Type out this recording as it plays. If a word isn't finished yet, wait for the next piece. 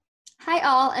Hi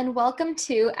all, and welcome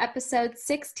to episode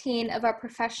 16 of our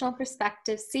Professional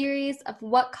Perspective series of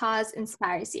What Cause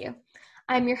Inspires You.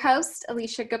 I'm your host,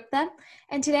 Alicia Gupta,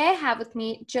 and today I have with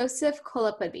me Joseph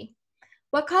Kolapudi.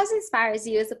 What Cause Inspires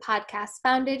You is a podcast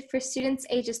founded for students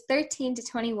ages 13 to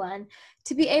 21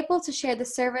 to be able to share the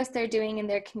service they're doing in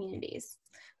their communities.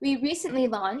 We recently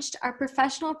launched our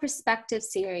Professional Perspective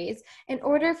series in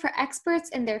order for experts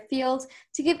in their field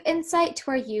to give insight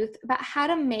to our youth about how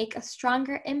to make a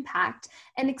stronger impact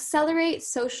and accelerate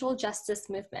social justice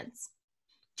movements.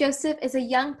 Joseph is a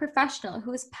young professional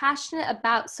who is passionate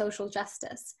about social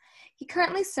justice. He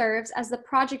currently serves as the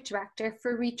project director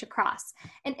for Reach Across,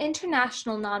 an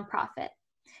international nonprofit.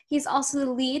 He's also the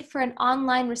lead for an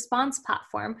online response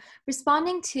platform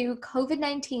responding to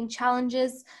COVID-19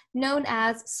 challenges known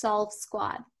as Solve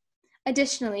Squad.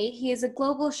 Additionally, he is a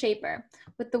global shaper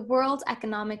with the World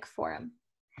Economic Forum.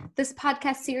 This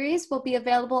podcast series will be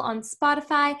available on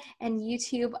Spotify and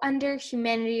YouTube under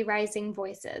Humanity Rising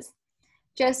Voices.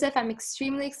 Joseph, I'm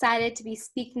extremely excited to be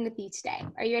speaking with you today.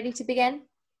 Are you ready to begin?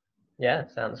 Yeah,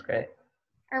 sounds great.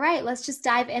 All right, let's just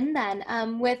dive in then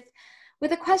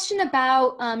with a question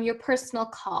about your personal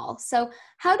call. So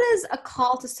how does a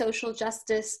call to social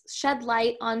justice shed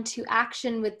light onto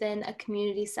action within a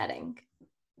community setting?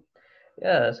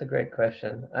 Yeah, that's a great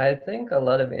question. I think a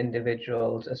lot of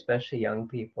individuals, especially young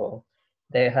people,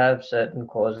 they have certain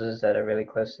causes that are really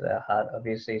close to their heart.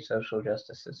 Obviously, social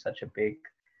justice is such a big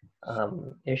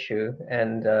issue,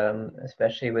 and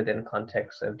especially within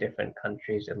context of different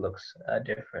countries, it looks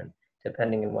different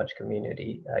depending on which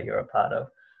community you're a part of.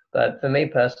 But for me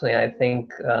personally, I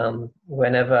think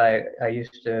whenever I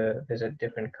used to visit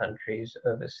different countries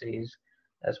overseas,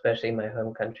 especially my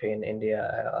home country in India,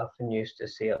 I often used to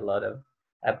see a lot of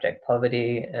abject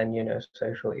poverty and,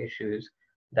 social issues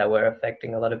that were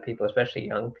affecting a lot of people, especially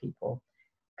young people.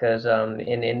 Because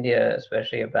in India,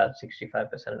 especially about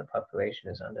 65% of the population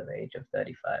is under the age of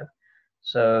 35.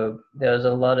 So there's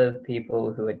a lot of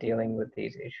people who are dealing with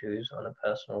these issues on a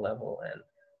personal level. And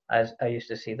I used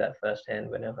to see that firsthand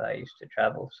whenever I used to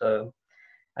travel. So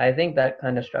I think that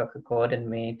kind of struck a chord in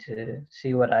me to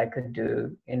see what I could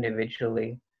do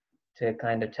individually to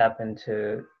kind of tap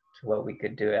into what we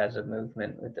could do as a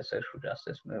movement with the social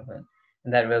justice movement.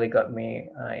 And that really got me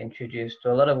introduced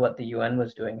to a lot of what the UN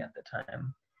was doing at the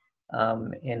time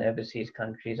in overseas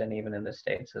countries and even in the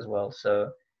States as well. So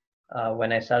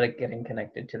when I started getting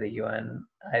connected to the UN,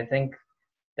 I think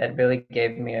that really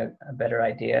gave me a better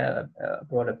idea, a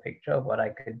broader picture of what I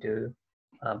could do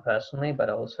personally, but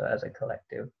also as a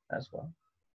collective as well.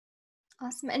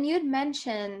 Awesome. And you had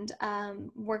mentioned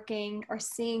working or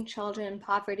seeing children in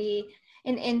poverty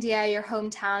in India, your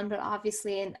hometown, but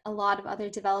obviously in a lot of other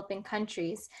developing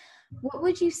countries. What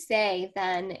would you say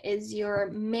then is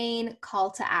your main call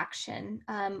to action,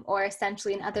 or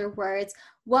essentially, in other words,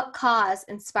 what cause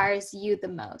inspires you the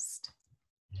most?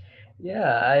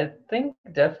 Yeah, I think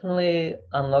definitely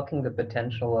unlocking the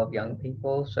potential of young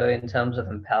people. So in terms of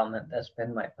empowerment, that's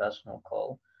been my personal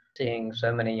goal. Seeing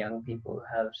so many young people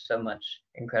who have so much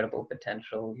incredible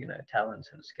potential, talents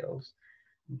and skills.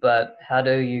 But how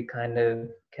do you kind of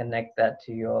connect that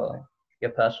to your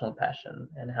personal passion,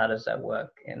 and how does that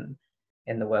work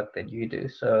in the work that you do?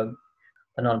 So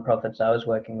the nonprofits I was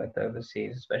working with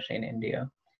overseas, especially in India,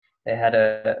 they had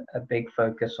a big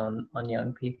focus on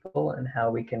young people and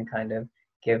how we can kind of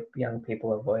give young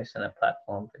people a voice and a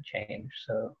platform for change.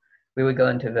 So we would go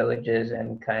into villages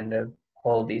and kind of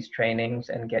hold these trainings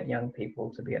and get young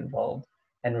people to be involved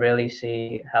and really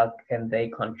see how can they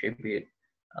contribute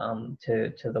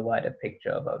to the wider picture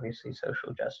of obviously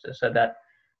social justice. So that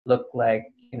looked like,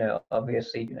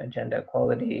 obviously, gender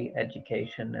equality,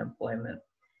 education, employment.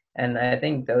 And I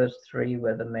think those three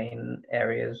were the main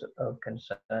areas of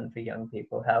concern for young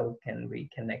people. How can we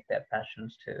connect their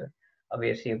passions to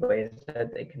obviously ways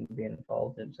that they can be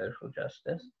involved in social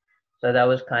justice? So that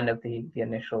was kind of the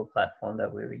initial platform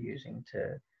that we were using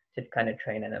to kind of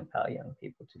train and empower young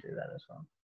people to do that as well.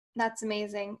 That's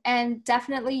amazing. And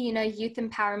definitely, youth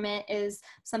empowerment is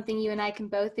something you and I can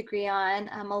both agree on.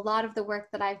 A lot of the work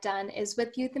that I've done is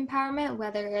with youth empowerment,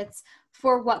 whether it's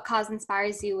for What Cause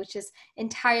Inspires You, which is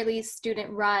entirely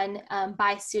student run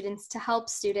by students to help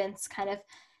students kind of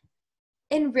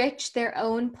enrich their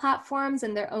own platforms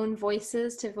and their own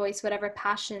voices to voice whatever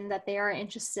passion that they are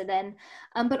interested in.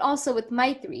 But also with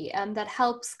Maitri, that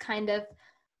helps kind of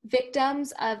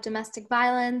victims of domestic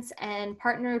violence and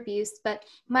partner abuse, but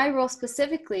my role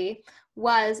specifically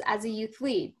was as a youth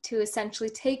lead to essentially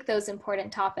take those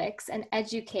important topics and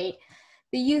educate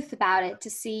the youth about it to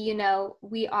see,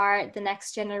 we are the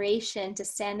next generation to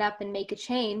stand up and make a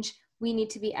change we need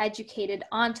to be educated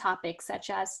on topics such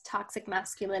as toxic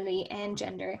masculinity and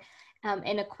gender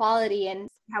inequality, and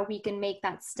how we can make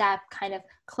that step kind of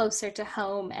closer to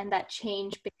home, and that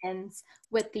change begins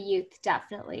with the youth,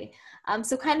 definitely.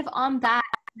 So kind of on that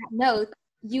note,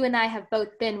 you and I have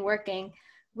both been working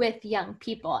with young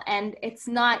people, and it's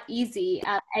not easy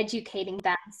educating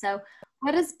them. So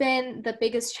what has been the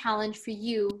biggest challenge for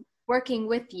you working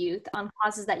with youth on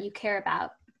causes that you care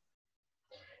about?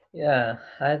 Yeah,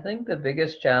 I think the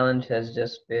biggest challenge has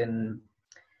just been,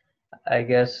 I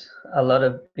guess, a lot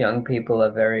of young people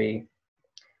are very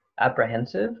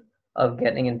apprehensive of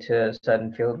getting into a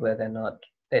certain field where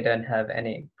they don't have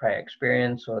any prior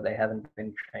experience, or they haven't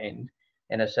been trained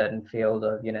in a certain field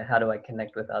of, how do I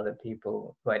connect with other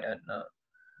people who I don't know,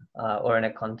 or in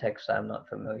a context I'm not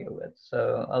familiar with.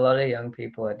 So a lot of young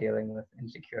people are dealing with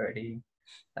insecurity.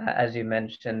 As you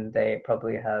mentioned, they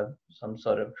probably have some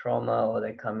sort of trauma, or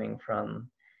they're coming from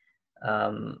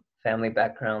family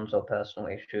backgrounds or personal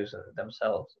issues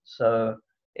themselves. So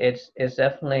it's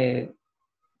definitely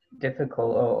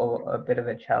difficult, or a bit of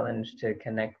a challenge to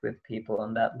connect with people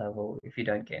on that level if you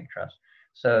don't gain trust.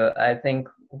 So I think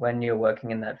when you're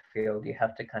working in that field, you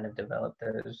have to kind of develop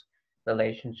those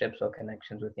relationships or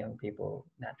connections with young people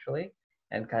naturally,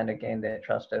 and kind of gain their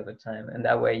trust over time. And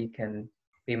that way you can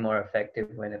be more effective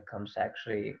when it comes to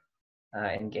actually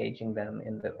engaging them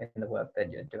in the work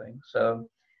that you're doing. So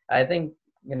I think,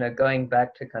 going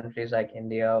back to countries like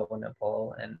India or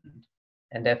Nepal,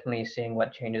 and definitely seeing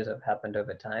what changes have happened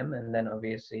over time, and then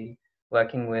obviously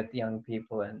working with young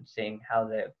people and seeing how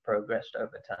they've progressed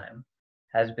over time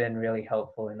has been really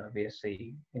helpful in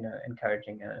obviously,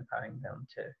 encouraging and empowering them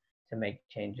to make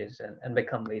changes and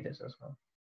become leaders as well.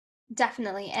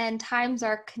 Definitely. And times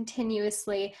are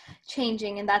continuously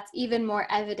changing, and that's even more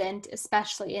evident,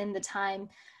 especially in the time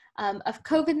of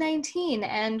COVID-19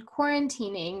 and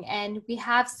quarantining. And we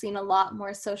have seen a lot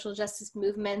more social justice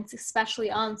movements, especially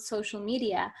on social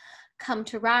media, come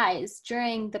to rise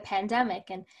during the pandemic.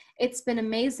 And it's been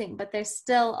amazing, but there's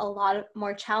still a lot of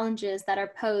more challenges that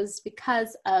are posed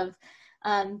because of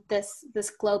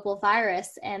this global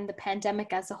virus and the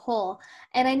pandemic as a whole.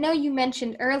 And I know you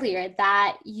mentioned earlier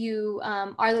that you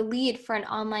are the lead for an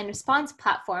online response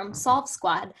platform, Solve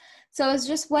Squad. So I was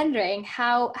just wondering,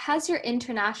 how has your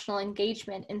international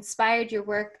engagement inspired your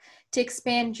work to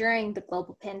expand during the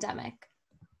global pandemic?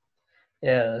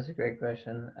 Yeah, that's a great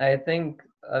question. I think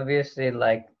obviously,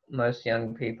 like most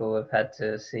young people, have had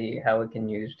to see how we can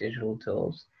use digital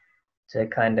tools to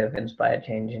kind of inspire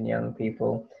change in young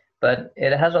people. But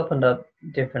it has opened up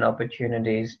different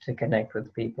opportunities to connect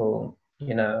with people,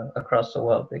 across the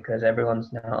world, because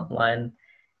everyone's now online.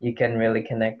 You can really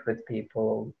connect with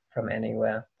people from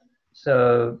anywhere.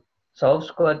 So Solve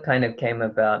Squad kind of came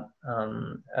about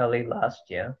early last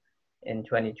year in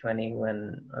 2020,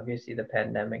 when obviously the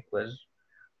pandemic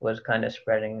was kind of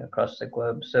spreading across the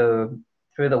globe. So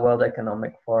through the World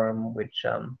Economic Forum, which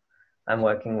I'm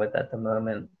working with at the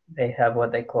moment, they have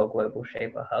what they call Global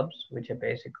Shaper Hubs, which are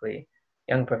basically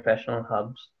young professional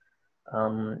hubs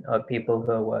of people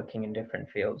who are working in different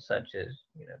fields such as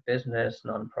business,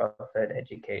 nonprofit,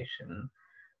 education,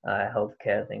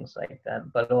 healthcare, things like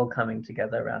that, but all coming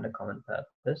together around a common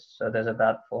purpose. So there's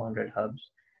about 400 hubs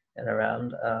in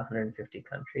around 150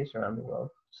 countries around the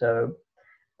world. So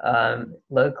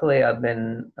locally, I've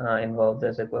been involved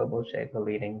as a global shaper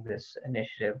leading this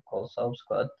initiative called Solve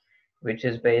Squad, which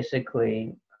is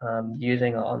basically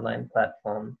using an online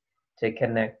platform to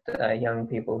connect young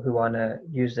people who want to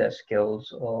use their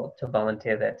skills or to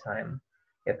volunteer their time.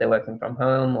 If they're working from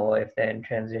home, or if they're in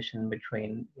transition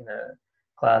between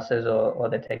classes, or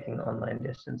they're taking online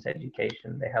distance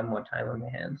education, they have more time on their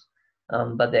hands.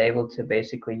 But they're able to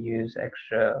basically use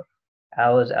extra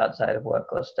hours outside of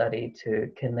work or study to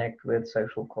connect with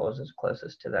social causes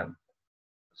closest to them.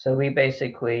 So we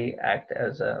basically act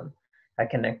as a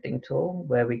connecting tool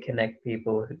where we connect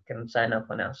people who can sign up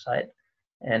on our site,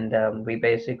 and we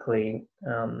basically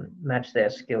match their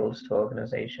skills to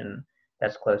organization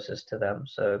that's closest to them.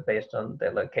 So based on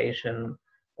their location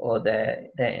or their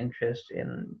interest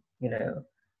in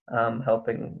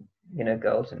helping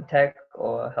girls in tech,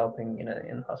 or helping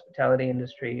in hospitality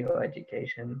industry or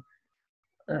education,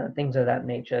 things of that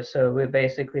nature. So we've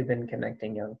basically been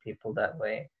connecting young people that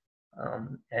way,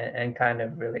 and kind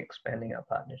of really expanding our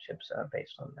partnerships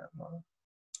based on that model.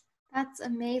 That's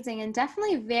amazing, and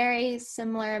definitely very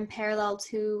similar and parallel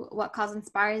to what Cause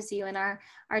Inspires You and our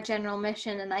general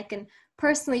mission. And I can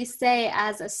personally say,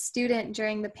 as a student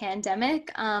during the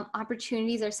pandemic,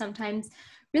 opportunities are sometimes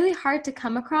really hard to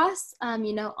come across.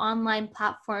 Online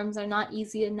platforms are not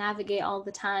easy to navigate all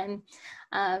the time.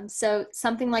 So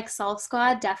something like Solve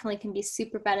Squad definitely can be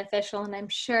super beneficial, and I'm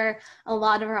sure a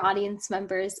lot of our audience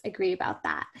members agree about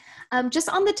that. Just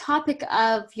on the topic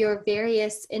of your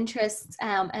various interests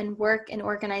and work in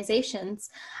organizations,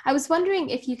 I was wondering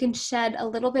if you can shed a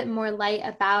little bit more light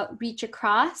about Reach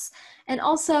Across, and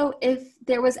also if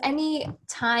there was any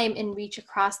time in Reach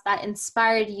Across that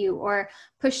inspired you or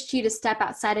pushed you to step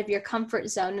outside of your comfort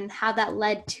zone, and how that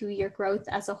led to your growth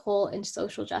as a whole in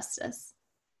social justice.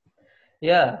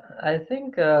 Yeah, I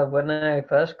think when I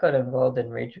first got involved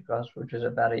in Reach Across, which was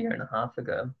about a year and a half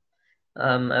ago,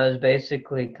 I was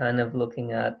basically kind of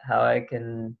looking at how I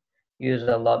can use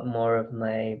a lot more of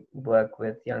my work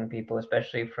with young people,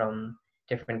 especially from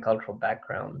different cultural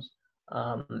backgrounds,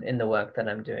 in the work that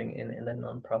I'm doing in the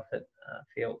nonprofit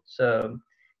field. So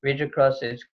Reach Across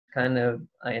is kind of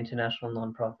an international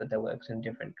nonprofit that works in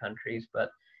different countries,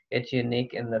 but it's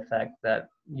unique in the fact that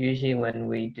usually when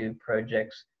we do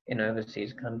projects in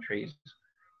overseas countries,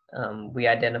 we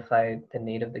identify the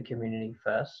need of the community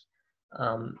first,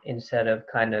 instead of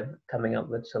kind of coming up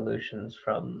with solutions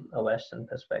from a Western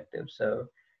perspective. So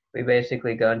we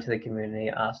basically go into the community,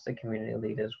 ask the community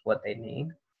leaders what they need,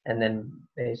 and then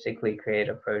basically create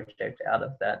a project out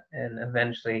of that. And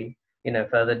eventually,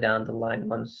 further down the line,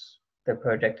 once the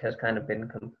project has kind of been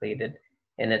completed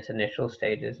in its initial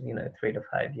stages, 3 to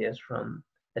 5 years from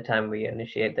the time we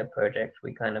initiate the project,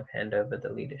 we kind of hand over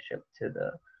the leadership to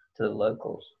the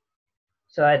locals.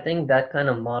 So I think that kind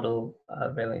of model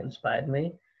really inspired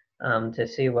me, to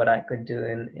see what I could do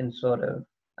in sort of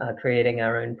creating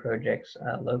our own projects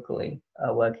locally,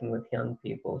 working with young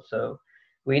people. So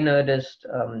we noticed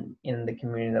in the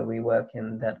community that we work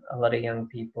in that a lot of young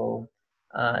people,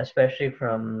 especially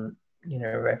from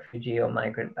refugee or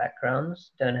migrant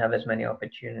backgrounds, don't have as many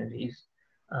opportunities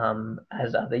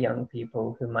as other young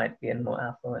people who might be in more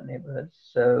affluent neighborhoods.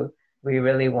 So we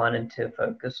really wanted to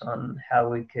focus on how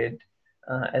we could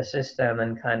assist them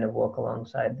and kind of walk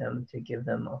alongside them to give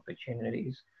them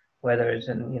opportunities, whether it's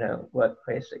in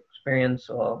workplace experience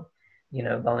or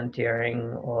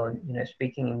volunteering or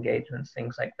speaking engagements,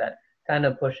 things like that. Kind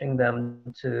of pushing them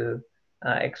to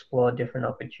explore different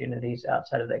opportunities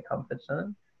outside of their comfort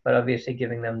zone, but obviously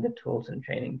giving them the tools and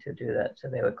training to do that, so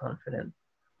they were confident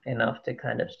enough to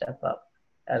kind of step up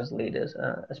as leaders,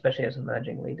 especially as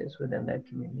emerging leaders within their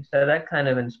community. So that kind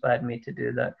of inspired me to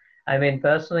do that. I mean,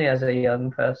 personally, as a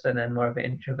young person and more of an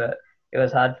introvert, it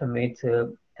was hard for me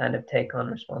to kind of take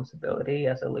on responsibility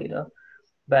as a leader.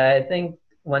 But I think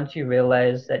once you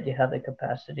realize that you have the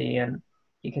capacity and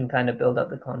you can kind of build up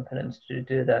the confidence to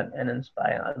do that and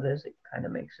inspire others, it kind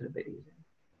of makes it a bit easier.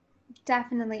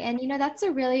 Definitely. And, that's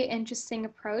a really interesting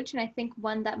approach. And I think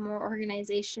one that more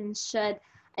organizations should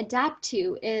adapt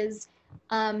to is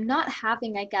not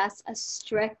having, I guess, a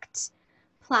strict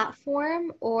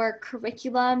platform or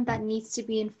curriculum that needs to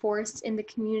be enforced in the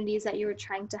communities that you were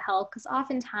trying to help. Because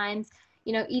oftentimes,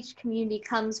 each community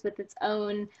comes with its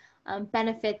own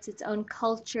benefits, its own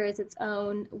cultures, its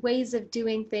own ways of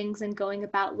doing things and going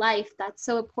about life. That's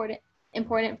so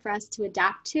important for us to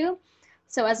adapt to.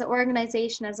 So as an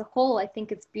organization as a whole, I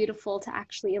think it's beautiful to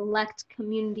actually elect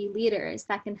community leaders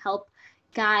that can help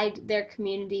guide their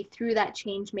community through that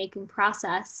change-making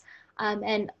process.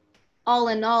 And all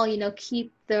in all,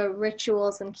 keep the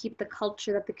rituals and keep the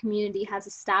culture that the community has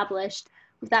established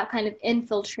without kind of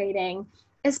infiltrating,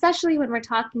 especially when we're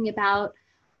talking about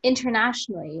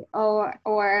internationally or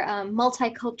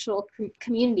multicultural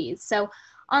communities. So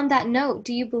on that note,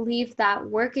 do you believe that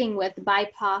working with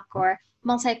BIPOC or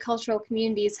multicultural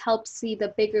communities help see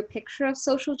the bigger picture of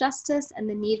social justice and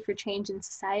the need for change in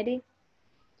society?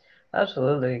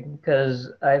 Absolutely,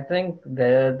 because I think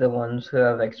they're the ones who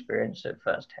have experienced it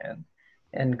firsthand,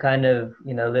 and kind of,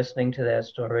 listening to their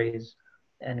stories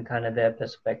and kind of their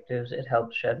perspectives, it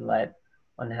helps shed light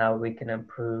on how we can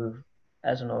improve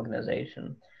as an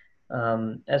organization.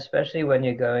 Especially when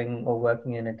you're going or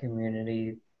working in a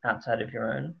community outside of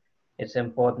your own, it's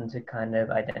important to kind of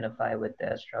identify with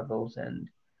their struggles and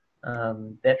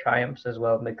their triumphs as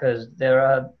well, because there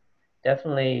are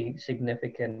definitely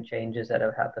significant changes that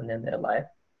have happened in their life,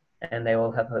 and they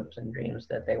all have hopes and dreams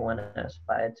that they want to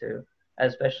aspire to,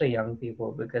 especially young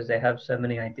people, because they have so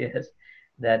many ideas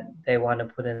that they want to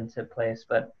put into place.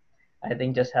 But I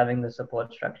think just having the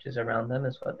support structures around them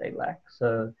is what they lack.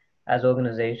 So as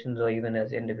organizations or even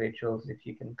as individuals, if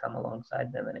you can come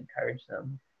alongside them and encourage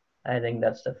them, I think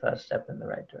that's the first step in the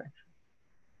right direction.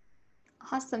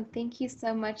 Awesome. Thank you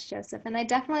so much, Joseph. And I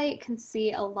definitely can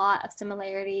see a lot of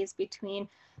similarities between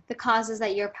the causes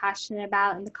that you're passionate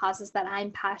about and the causes that I'm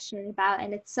passionate about.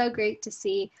 And it's so great to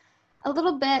see a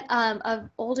little bit of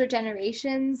older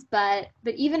generations, but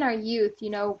even our youth,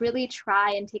 really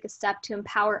try and take a step to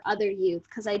empower other youth,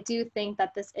 because I do think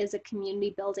that this is a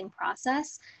community building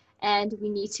process, and we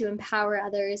need to empower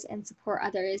others and support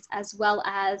others, as well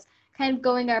as kind of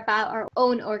going about our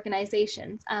own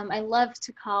organizations. I love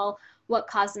to call What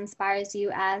Cause Inspires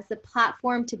You as the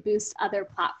platform to boost other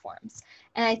platforms.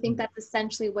 And I think that's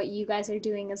essentially what you guys are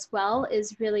doing as well,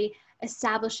 is really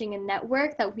establishing a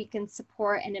network that we can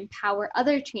support and empower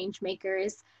other change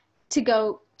makers to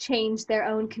go change their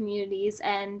own communities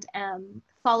and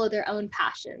follow their own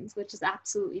passions, which is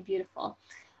absolutely beautiful.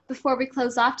 Before we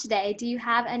close off today, do you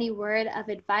have any word of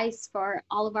advice for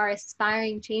all of our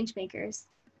aspiring change makers?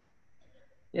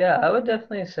 Yeah, I would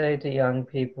definitely say to young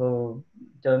people,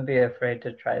 don't be afraid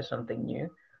to try something new.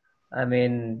 I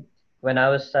mean, when I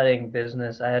was studying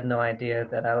business, I had no idea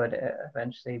that I would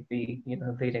eventually be,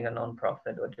 leading a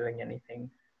nonprofit or doing anything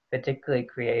particularly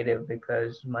creative,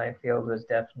 because my field was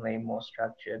definitely more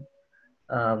structured.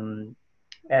 Um,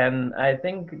 and I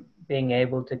think being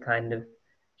able to kind of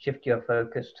shift your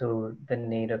focus to the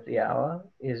need of the hour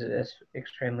is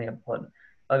extremely important.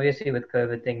 Obviously, with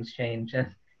COVID, things change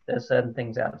and there's certain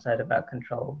things outside of our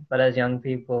control. But as young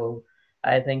people,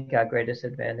 I think our greatest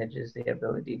advantage is the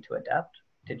ability to adapt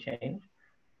to change.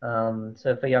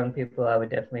 So for young people, I would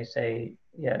definitely say,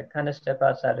 yeah, kind of step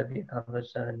outside of your comfort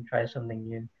zone, try something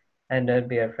new, and don't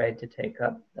be afraid to take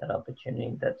up that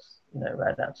opportunity that's,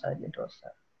 right outside your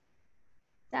doorstep.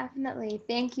 Definitely.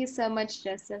 Thank you so much,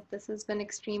 Joseph. This has been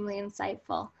extremely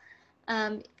insightful.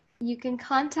 Um, you can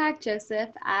contact Joseph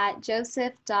at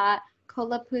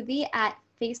joseph.kolapudi at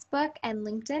Facebook and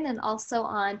LinkedIn, and also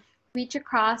on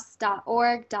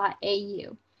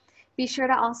reachacross.org.au. Be sure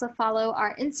to also follow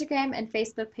our Instagram and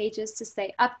Facebook pages to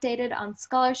stay updated on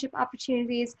scholarship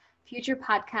opportunities, future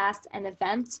podcasts, and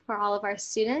events for all of our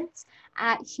students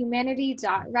at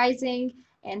humanity.rising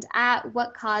and at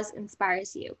What Cause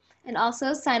Inspires You. And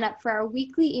also sign up for our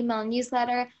weekly email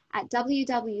newsletter at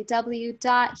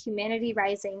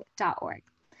www.humanityrising.org.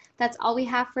 That's all we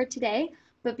have for today,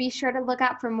 but be sure to look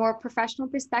out for more professional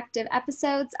perspective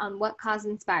episodes on What Cause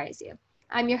Inspires You.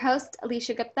 I'm your host,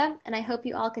 Alicia Gupta, and I hope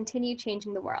you all continue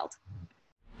changing the world.